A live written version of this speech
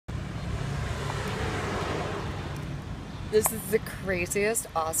This is the craziest,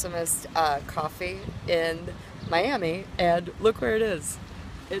 awesomest coffee in Miami, and look where it is.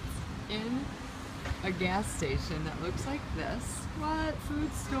 It's in a gas station that looks like this. What?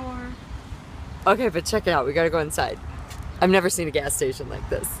 Food store. Okay, but check it out. We gotta go inside. I've never seen a gas station like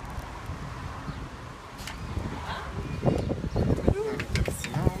this.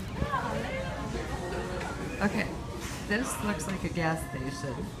 Okay, this looks like a gas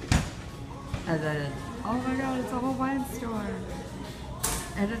station. And then, oh my god, it's a whole wine store.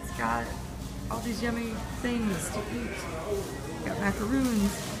 And it's got all these yummy things to eat. Got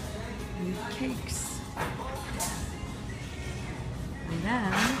macaroons and cakes. And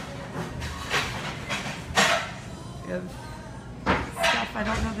then we have stuff I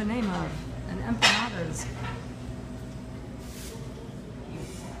don't know the name of. And empanadas.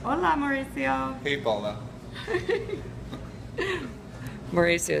 Hola, Mauricio. Hey, Paula.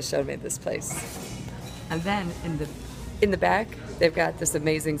 Mauricio showed me this place. And then in the back, they've got this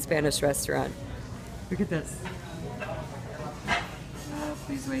amazing Spanish restaurant. Look at this. Oh,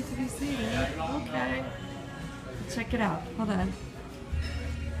 please wait to be seated. Okay. Check it out. Hold on.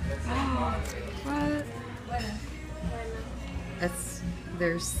 Oh, what? It's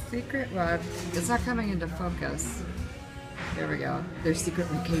their secret, well, it's not coming into focus. There we go. Their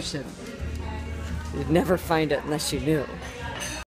secret location. You'd never find it unless you knew.